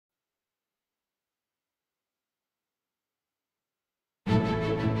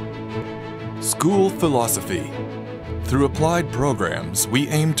School Philosophy. Through applied programs, we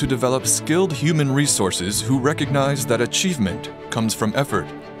aim to develop skilled human resources who recognize that achievement comes from effort,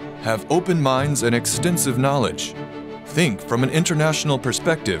 have open minds and extensive knowledge, think from an international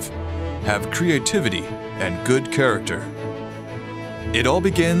perspective, have creativity and good character. It all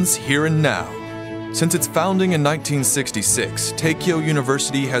begins here and now. Since its founding in 1966, Teikyo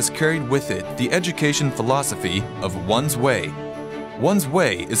University has carried with it the education philosophy of one's way. One's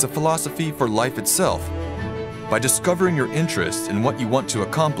way is a philosophy for life itself. By discovering your interests in what you want to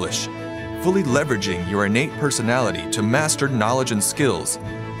accomplish, fully leveraging your innate personality to master knowledge and skills,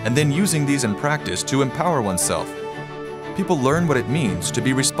 and then using these in practice to empower oneself, people learn what it means to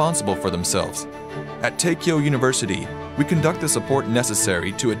be responsible for themselves. At Teikyo University, we conduct the support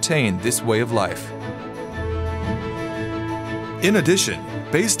necessary to attain this way of life. In addition,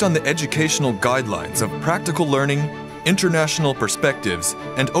 based on the educational guidelines of practical learning, international perspectives,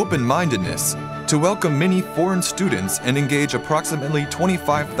 and open-mindedness, to welcome many foreign students and engage approximately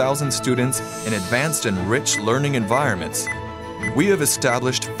 25,000 students in advanced and rich learning environments, we have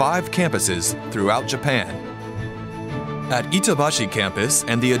established 5 campuses throughout Japan. At Itabashi campus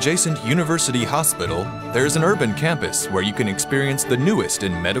and the adjacent University Hospital, there is an urban campus where you can experience the newest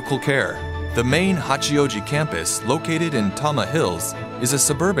in medical care. The main Hachioji campus, located in Tama Hills, is a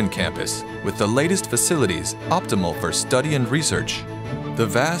suburban campus with the latest facilities optimal for study and research. The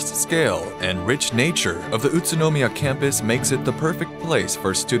vast scale and rich nature of the Utsunomiya campus makes it the perfect place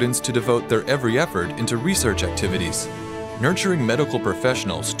for students to devote their every effort into research activities. Nurturing medical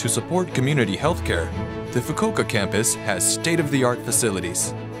professionals to support community healthcare, the Fukuoka campus has state-of-the-art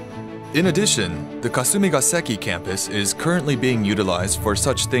facilities. In addition, the Kasumigaseki campus is currently being utilized for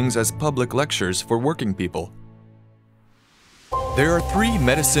such things as public lectures for working people. There are 3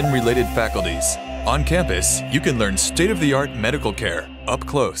 medicine-related faculties. On campus, you can learn state-of-the-art medical care up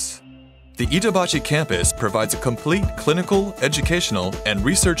close. The Itabashi campus provides a complete clinical, educational, and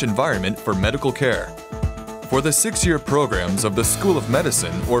research environment for medical care. For the 6-year programs of the School of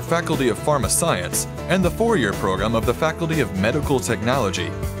Medicine or Faculty of Pharma Science and the 4-year program of the Faculty of Medical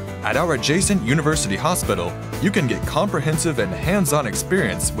Technology, at our adjacent University Hospital, you can get comprehensive and hands-on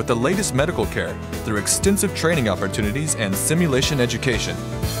experience with the latest medical care through extensive training opportunities and simulation education.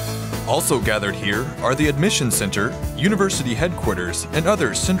 Also gathered here are the Admission Center, University Headquarters, and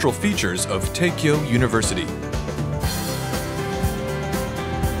other central features of Teikyo University.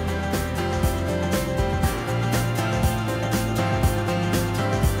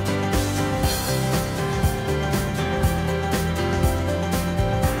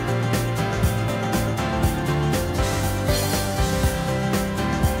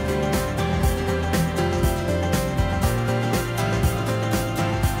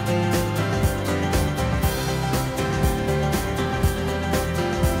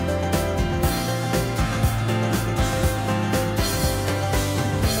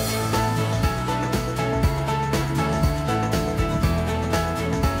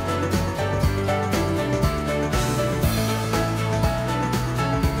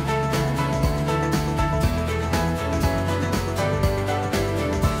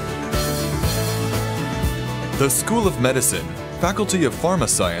 The School of Medicine, Faculty of Pharma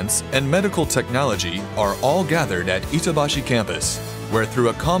Science, and Medical Technology are all gathered at Itabashi campus, where through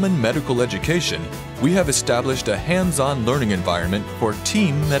a common medical education, we have established a hands-on learning environment for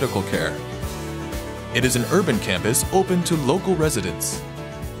team medical care. It is an urban campus open to local residents.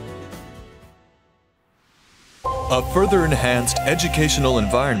 A further enhanced educational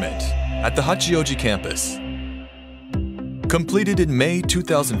environment at the Hachioji campus. Completed in May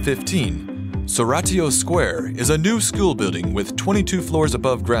 2015, Soratio Square is a new school building with 22 floors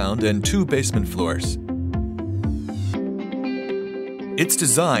above ground and 2 basement floors. Its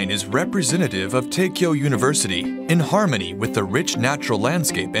design is representative of Teikyo University in harmony with the rich natural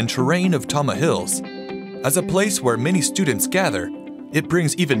landscape and terrain of Tama Hills. As a place where many students gather, it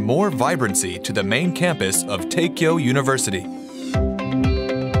brings even more vibrancy to the main campus of Teikyo University.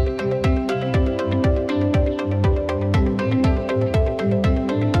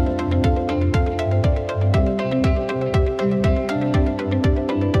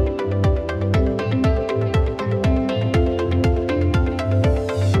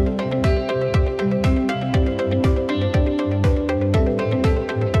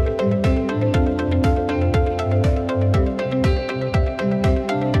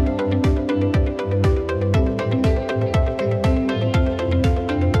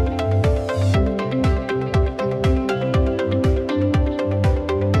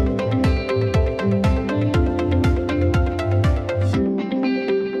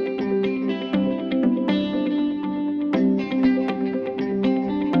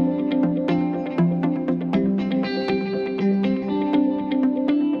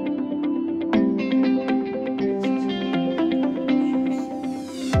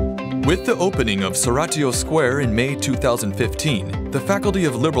 With the opening of Soratio Square in May 2015, the Faculty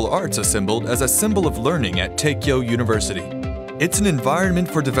of Liberal Arts assembled as a symbol of learning at Teikyo University. It's an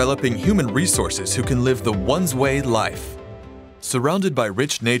environment for developing human resources who can live the one's way life. Surrounded by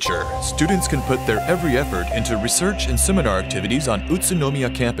rich nature, students can put their every effort into research and seminar activities on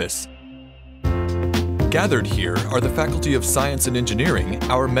Utsunomiya campus. Gathered here are the Faculty of Science and Engineering,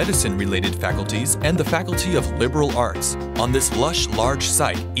 our medicine-related faculties, and the Faculty of Liberal Arts. On this lush, large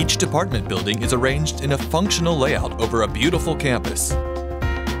site, each department building is arranged in a functional layout over a beautiful campus.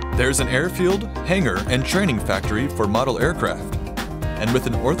 There's an airfield, hangar, and training factory for model aircraft. And with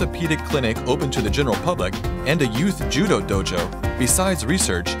an orthopedic clinic open to the general public and a youth judo dojo, besides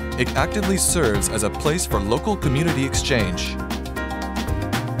research, it actively serves as a place for local community exchange.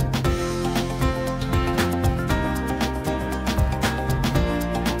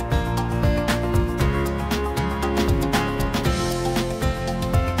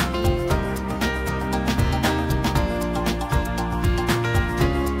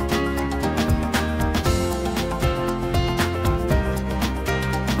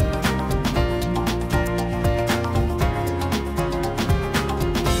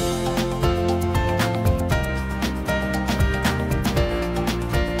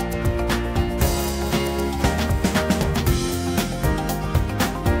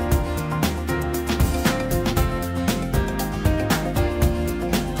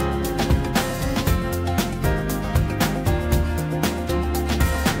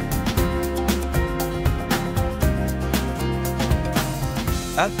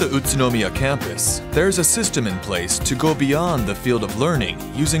 At the Utsunomiya campus, there's a system in place to go beyond the field of learning,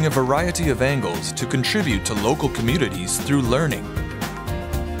 using a variety of angles to contribute to local communities through learning.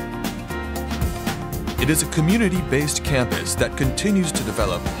 It is a community-based campus that continues to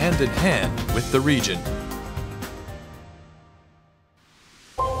develop hand-in-hand with the region.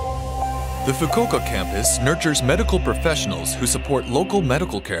 The Fukuoka campus nurtures medical professionals who support local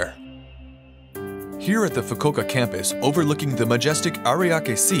medical care. Here at the Fukuoka campus, overlooking the majestic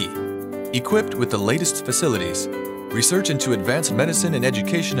Ariake Sea, equipped with the latest facilities, research into advanced medicine and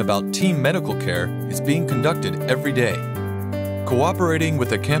education about team medical care is being conducted every day. Cooperating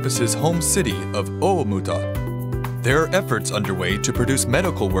with the campus's home city of Oomuta, there are efforts underway to produce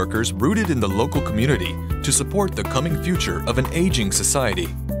medical workers rooted in the local community to support the coming future of an aging society.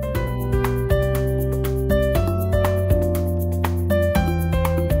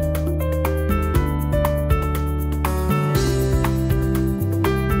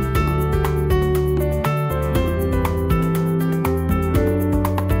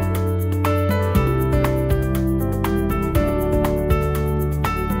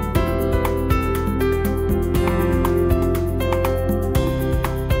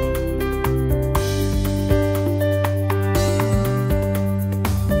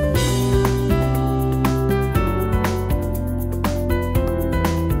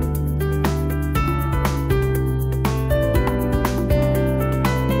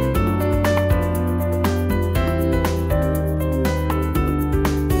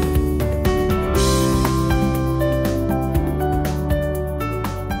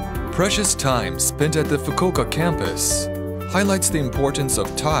 Precious time spent at the Fukuoka campus highlights the importance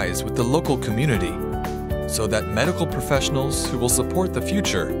of ties with the local community so that medical professionals who will support the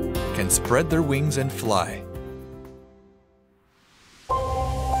future can spread their wings and fly.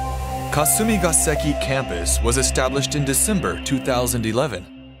 Kasumigaseki campus was established in December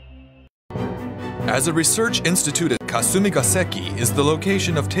 2011. As a research institute, Kasumigaseki is the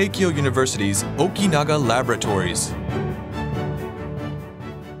location of Teikyo University's Okinaga Laboratories.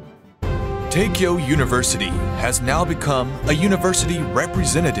 Teikyo University has now become a university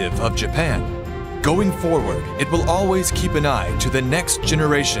representative of Japan. Going forward, it will always keep an eye to the next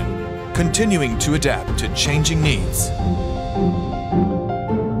generation, continuing to adapt to changing needs.